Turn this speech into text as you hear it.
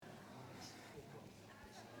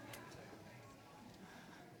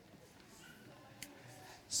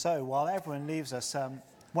So while everyone leaves us,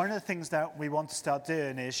 one of the things that we want to start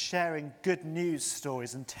doing is sharing good news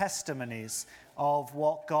stories and testimonies of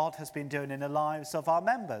what God has been doing in the lives of our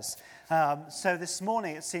members. So this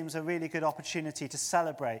morning it seems a really good opportunity to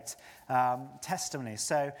celebrate testimonies.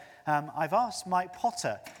 So I've asked Mike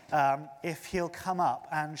Potter if he'll come up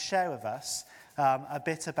and share with us a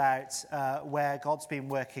bit about where God's been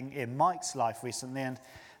working in Mike's life recently,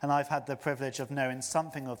 and I've had the privilege of knowing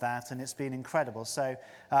something of that, and it's been incredible. So,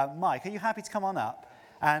 Mike, are you happy to come on up?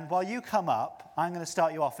 And while you come up, I'm going to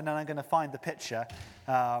start you off, and then I'm going to find the picture.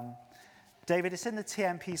 David, it's in the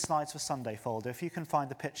TMP Slides for Sunday folder. If you can find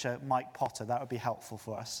the picture, Mike Potter, that would be helpful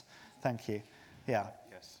for us. Thank you. Yeah.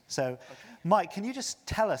 Yes. So, okay. Mike, can you just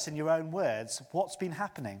tell us in your own words what's been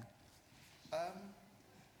happening? I'll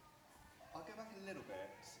go back a little bit.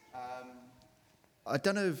 I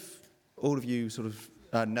don't know if all of you sort of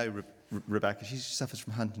know Rebecca. She suffers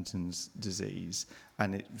from Huntington's disease,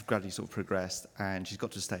 and it gradually sort of progressed, and she's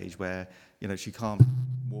got to a stage where, you know, she can't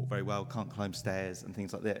walk very well, can't climb stairs and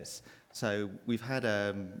things like this. So we've had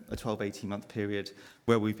a 12, 18-month period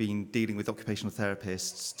where we've been dealing with occupational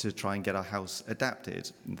therapists to try and get our house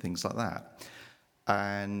adapted and things like that.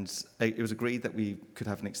 And it was agreed that we could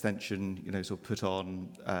have an extension, you know, sort of put on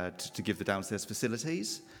to give the downstairs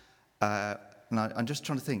facilities. And I'm just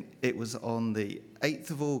trying to think, it was on the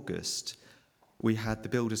 8th of August, we had the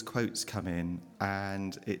builder's quotes come in,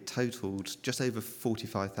 and it totalled just over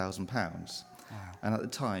 £45,000. Wow. And at the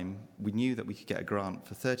time, we knew that we could get a grant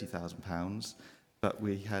for £30,000, but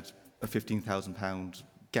we had a £15,000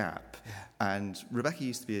 gap. Yeah. And Rebecca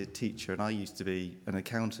used to be a teacher, and I used to be an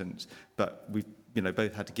accountant, but we, you know,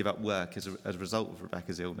 both had to give up work as a result of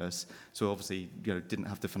Rebecca's illness. So obviously, you know, didn't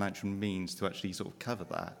have the financial means to actually sort of cover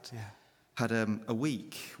that. Yeah. Had a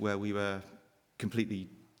week where we were completely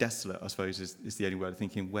desolate, I suppose, is the only word of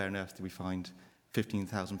thinking, where on earth do we find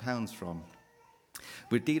 £15,000 from?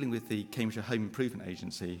 We're dealing with the Cambridgeshire Home Improvement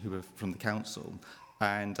Agency, who are from the council,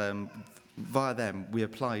 and via them we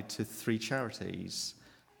applied to 3 charities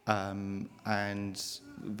and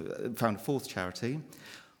found a 4th charity.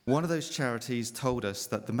 One of those charities told us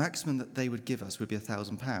that the maximum that they would give us would be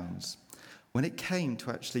 £1,000. When it came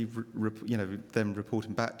to actually, them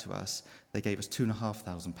reporting back to us, they gave us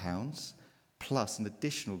 £2,500 plus an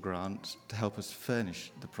additional grant to help us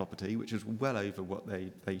furnish the property, which was well over what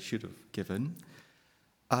they should have given.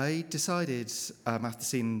 I decided, after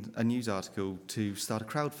seeing a news article, to start a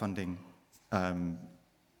crowdfunding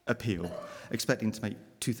appeal, expecting to make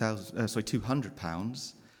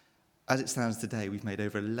 £200. As it stands today, we've made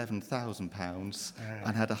over £11,000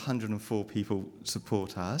 and had 104 people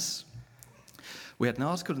support us. We had an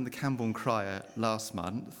article in the Camborne Crier last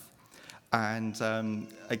month, and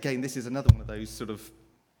again, this is another one of those sort of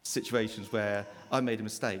situations where I made a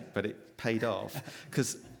mistake, but it paid off,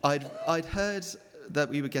 because I'd heard that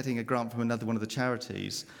we were getting a grant from another one of the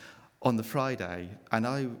charities on the Friday, and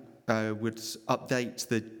I would update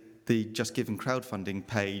the Just Giving crowdfunding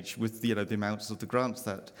page with the amounts of the grants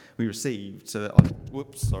that we received, so that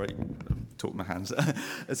talk my hands,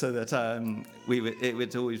 so that it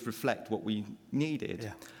would always reflect what we needed.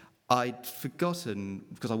 Yeah. I'd forgotten,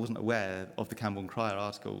 because I wasn't aware of the Camborne Crier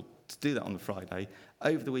article, to do that on the Friday.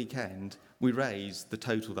 Over the weekend, we raised the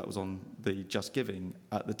total that was on the Just Giving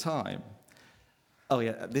at the time. Oh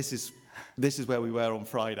yeah, this is where we were on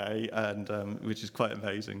Friday, and which is quite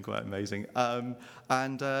amazing. The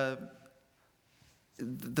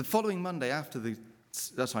following Monday after the...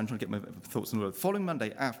 That's why I'm trying to get my thoughts in order. The following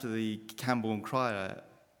Monday after the Camborne Crier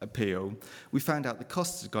appeal, we found out the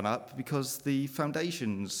costs had gone up because the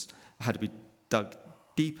foundations had to be dug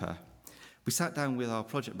deeper. We sat down with our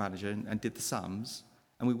project manager and did the sums,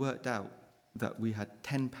 and we worked out that we had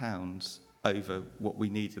 £10 over what we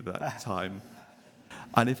needed at that time.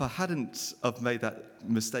 And if I hadn't have made that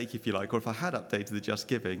mistake, if you like, or if I had updated the Just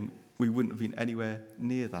Giving, we wouldn't have been anywhere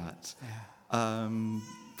near that. Yeah.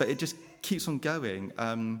 But it just keeps on going.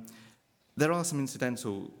 There are some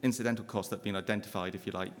incidental costs that have been identified, if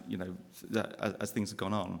you like, as things have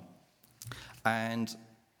gone on. And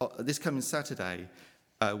this coming Saturday,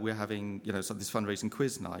 we're having, this fundraising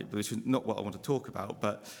quiz night, which is not what I want to talk about,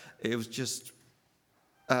 but it was just...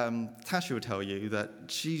 Tasha will tell you that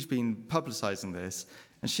she's been publicising this,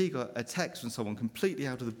 and she got a text from someone completely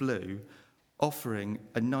out of the blue offering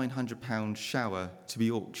a £900 shower to be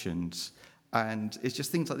auctioned. And it's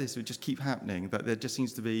just things like this that just keep happening, that there just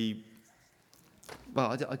seems to be...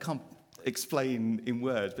 Well, I can't explain in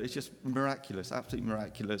words, but it's just miraculous, absolutely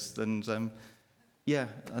miraculous. And, and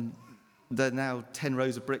they're now 10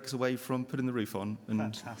 rows of bricks away from putting the roof on. And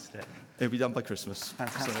fantastic. It'll be done by Christmas.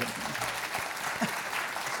 Fantastic.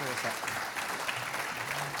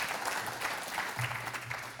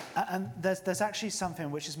 And there's actually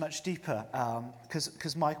something which is much deeper,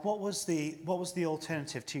 because Mike, what was the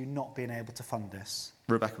alternative to you not being able to fund this?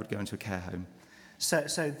 Rebecca would go into a care home.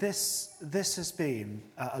 So this has been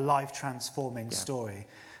a life transforming story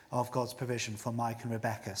of God's provision for Mike and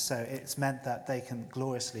Rebecca. So it's meant that they can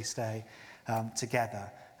gloriously stay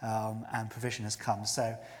together, and provision has come.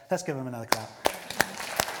 So let's give them another clap.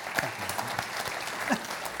 Thank you.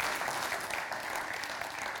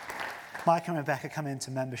 Mike and Rebecca come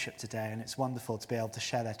into membership today, and it's wonderful to be able to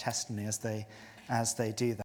share their testimony as they do that.